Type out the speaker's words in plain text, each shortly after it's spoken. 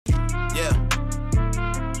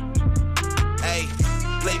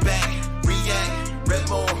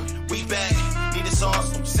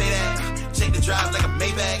drive like a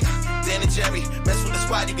Maybach. Dan and Jerry, mess with the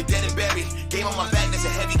squad, you get dead and buried. Game on my back, that's a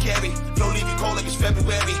heavy carry. Flow leave you cold like it's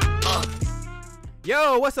February.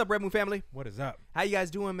 Yo, what's up, Red Moon family? What is up? How you guys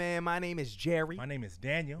doing, man? My name is Jerry. My name is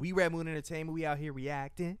Daniel. We Red Moon Entertainment. We out here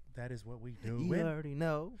reacting. That is what we do. You already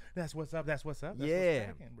know. That's what's up. That's what's up. That's yeah.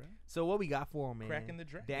 what's cracking, bro. So what we got for him, man? Cracking the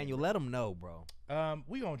dragon. Daniel, let them know, bro.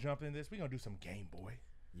 We gonna jump in this. We gonna do some Game Boy.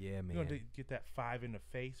 Yeah, man. We gonna get that 5 in the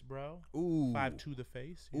face, bro. Ooh. 5 to the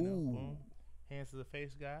face. You know, boom. Hands to the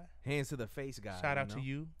face guy. Hands to the face guy. Shout out to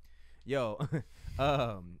you. Yo,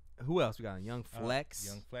 who else we got? Young Flex.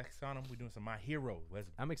 Young Flex on him. We're doing some My Hero.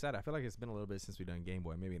 I'm excited. I feel like it's been a little bit since we done Game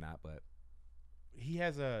Boy. Maybe not, but he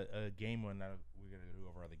has a game one that we're gonna do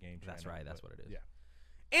over other game. That's right. That's what it is. Yeah.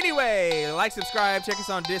 Anyway, like, subscribe, check us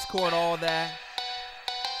on Discord, all that.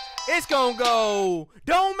 It's gonna go.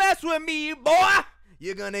 Don't mess with me, boy.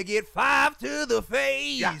 You're gonna get 5 to the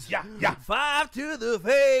face. Yeah. 5 to the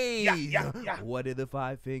face. Yeah. What did the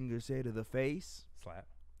 5 fingers say to the face? Slap.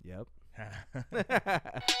 Yep. Yep.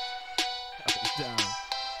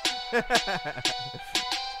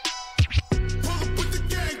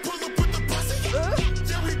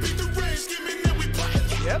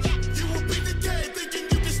 You will beat the game thinking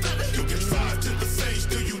you can stop it. You get 5 to the face.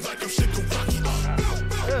 Do you like them Musicality?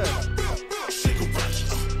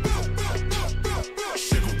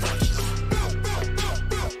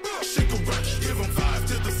 Give them 5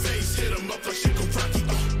 to the face. Hit them up like Musicality.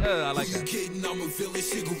 I like that. Kidding, I'm a villain,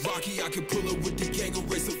 Musicality. I can pull up with the gang and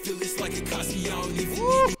race a village like a Kasi. I don't even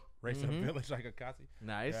need Race a village like a Kasi.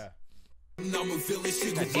 Nice. Yeah. I'm a villain,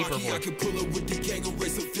 Musicality. I can pull up with the gang and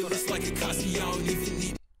race a village like a Kasi. I don't even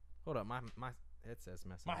need. Hold up, my headset's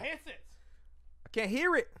messing My up. headsets. I can't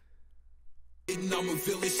hear it. I'm a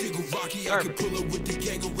villain, Musicality. I can pull up with the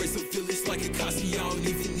gang and race a village like a Kasi. I don't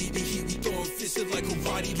even need the heat. We throwing fishes like a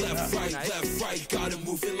Roddy. Left, right. Got him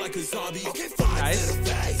moving like a zombie. Okay, 5 to the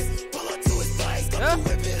face. Pull up to his place. Come to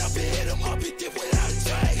whip it up and hit him up. He dip without a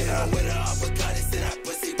track. Hit him with an uppercut and sit that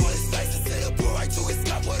pussy on his face. And sit up right to his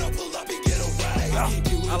scalp. What up, pull up and get away.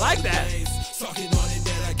 I like that. Talking on it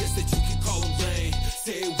that I guess that you can call him lame.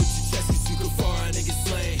 Say it with your chest cause you can far a nigga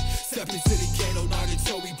slain. Step into the game, no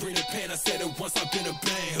Nagatomi, bring the pain. I said it once, I've been a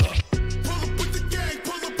bang. Pull up with the gang,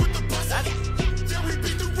 pull up with the bus. Yeah, we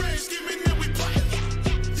beat the range, skimming and we play.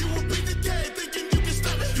 You will beat the game, thinking you can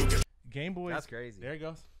stop it. You can. Game Boy. That's crazy. There he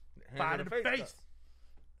goes. Hands 5 to to the the face. face.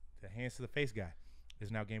 The hands to the face guy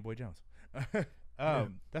is now GameboyJones.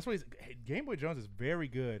 That's what he's. GameboyJones is very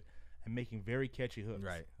good at making very catchy hooks.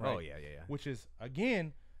 Right. Oh yeah. Which is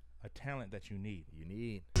again a talent that you need.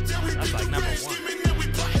 That's like number 1.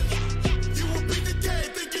 You will beat the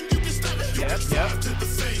game, thinking you can stop it. Yep. To the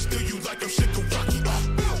face, do you like them Musicality?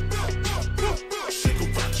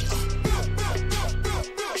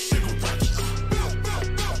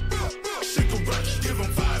 Give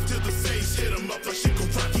them 5 to the face, hit them up like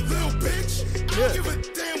Musicality. Little bitch, I don't give a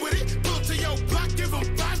damn with it. Pull to your block, give them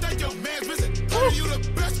 5 that your man's visit. Tell you the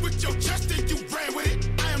best with your chest and you ran with it.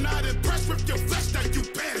 I am not impressed with your flesh that you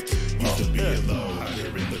panic. Used to be alone, out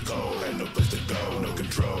here in the cold. Had no place to go, no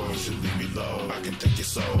control. You should leave me low. I can take your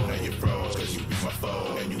soul, now you froze. Cause you be my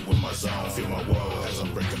foe, and you in my zone. Feel my woe as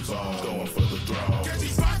I'm breaking bones. Going for the throne. Catch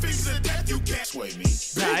these 5 fingers of death, you can't sway me.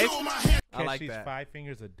 Nice. I like Catch these that. 5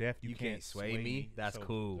 fingers of death. You can't sway me. That's So,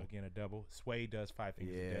 cool. Again, a double. Sway does 5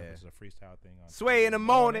 fingers of death. This is a freestyle thing. On Sway in the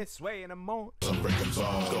morning. Sway in the morning. I'm breaking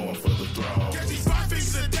bones. Going for the throne. Catch these 5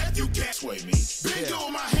 fingers of death, you can't sway me. Big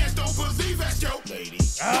on my hands, don't believe that's your lady.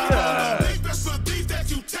 Best believe that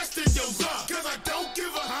you tested your love. Cause I don't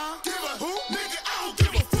give a who? Nigga, I don't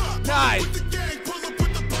give a fuck. Nice. With the gang, pull up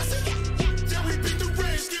with the buses. Yeah, we beat the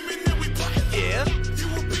range, skimming and we play. Yeah. You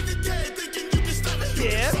will beat the game, thinking you can stop it.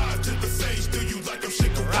 Yeah. 5 to the face, do you like them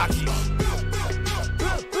Musicality?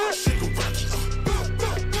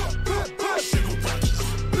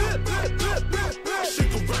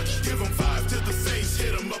 Give them 5 to the face,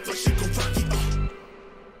 hit them up like Musicality.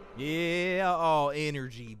 Yeah. Oh,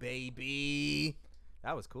 energy, baby.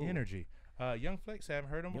 That was cool. Energy. Young Flex, I haven't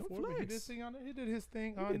heard him Young before, but he did Flex. his thing on there. He did his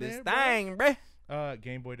thing He on did there. his bro. thing, bruh.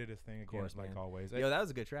 Game Boy did his thing again, course, like man. always. Yo, that was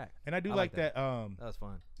a good track. And I do I like like that. That was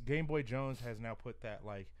fun. GameboyJones has now put that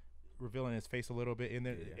like revealing his face a little bit in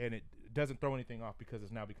there, Yeah. and it doesn't throw anything off because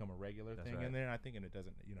it's now become a regular That's thing right. in there. And I think, and it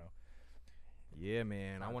doesn't, Yeah,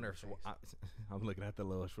 man. I Five wonder to if the face. I'm looking at the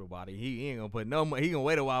little short body. He ain't gonna put no more. He gonna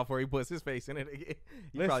wait a while before he puts his face in it again.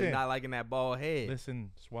 He probably Listen. not liking that bald head. Listen,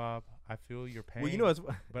 Swab, I feel your pain. Well, you know it's.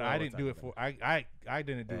 but I didn't do it for. I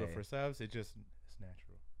didn't do it Hey. for subs. It's natural.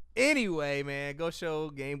 Anyway, man, go show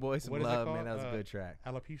Game Boy some What is it love, man. called? That was a good track.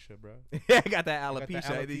 Alopecia, bro. Yeah, I got that got that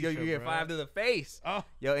alopecia. You alopecia, get bro. 5 to the face. Oh.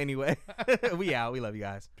 Yo, anyway, we out. We love you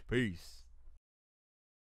guys. Peace.